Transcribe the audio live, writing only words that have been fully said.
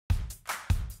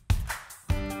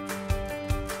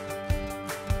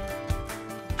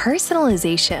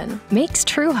Personalization makes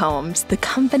True Homes the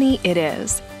company it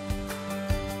is.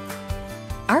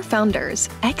 Our founders,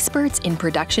 experts in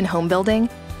production home building,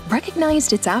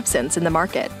 recognized its absence in the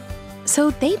market. So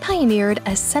they pioneered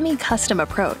a semi-custom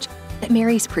approach that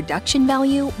marries production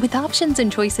value with options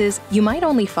and choices you might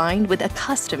only find with a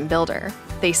custom builder.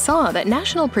 They saw that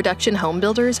national production home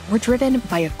builders were driven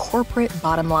by a corporate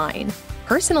bottom line.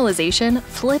 Personalization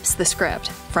flips the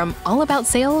script from all about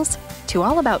sales to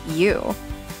all about you.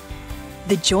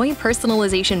 The joy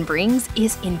personalization brings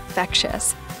is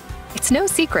infectious. It's no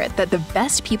secret that the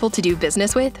best people to do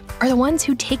business with are the ones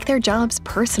who take their jobs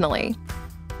personally.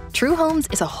 True Homes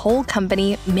is a whole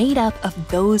company made up of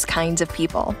those kinds of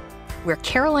people. We're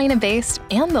Carolina-based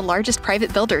and the largest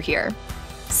private builder here,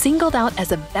 singled out as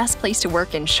the best place to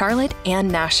work in Charlotte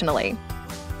and nationally.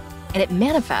 And it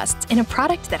manifests in a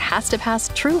product that has to pass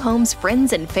True Homes'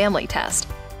 friends and family test,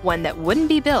 one that wouldn't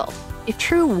be built if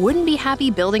True wouldn't be happy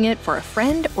building it for a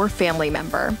friend or family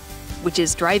member, which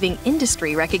is driving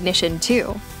industry recognition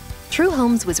too. True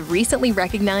Homes was recently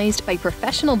recognized by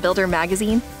Professional Builder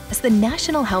magazine as the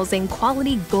National Housing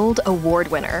Quality Gold Award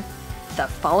winner. The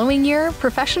following year,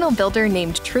 Professional Builder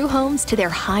named True Homes to their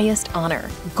highest honor,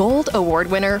 Gold Award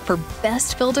winner for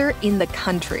Best Builder in the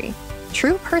country.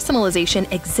 True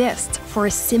personalization exists for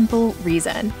a simple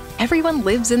reason. Everyone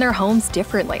lives in their homes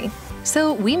differently,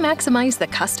 so we maximize the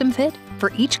custom fit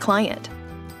for each client.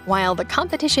 While the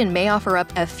competition may offer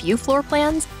up a few floor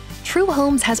plans, True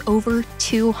Homes has over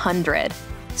 200.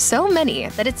 So many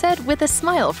that it said with a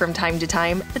smile from time to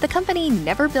time that the company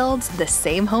never builds the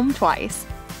same home twice.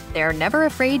 They're never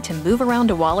afraid to move around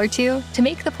a wall or two to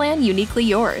make the plan uniquely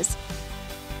yours.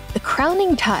 The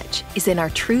crowning touch is in our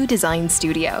True Design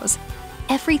Studios.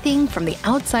 Everything from the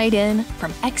outside in,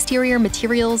 from exterior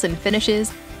materials and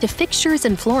finishes to fixtures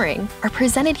and flooring, are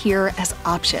presented here as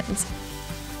options.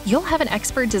 You'll have an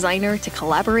expert designer to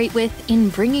collaborate with in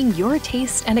bringing your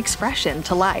taste and expression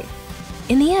to life.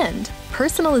 In the end,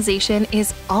 personalization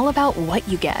is all about what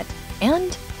you get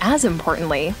and, as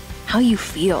importantly, how you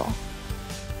feel.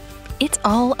 It's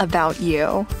all about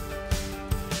you.